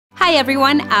Hi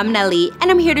everyone, I'm Nelly and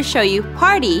I'm here to show you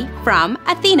Party from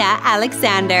Athena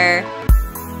Alexander.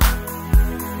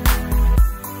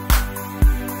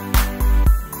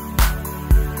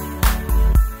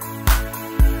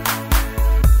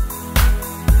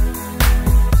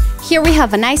 Here we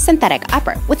have a nice synthetic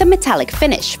upper with a metallic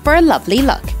finish for a lovely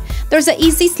look. There's an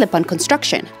easy slip-on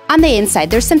construction. On the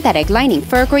inside, there's synthetic lining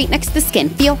for a great next-to-skin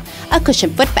feel, a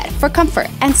cushioned footbed for comfort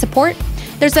and support.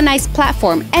 There's a nice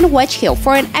platform and wedge heel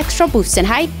for an extra boost in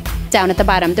height. Down at the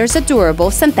bottom, there's a durable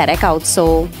synthetic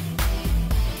outsole.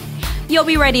 You'll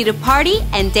be ready to party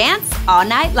and dance all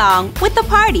night long with the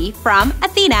Party from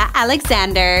Athena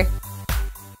Alexander.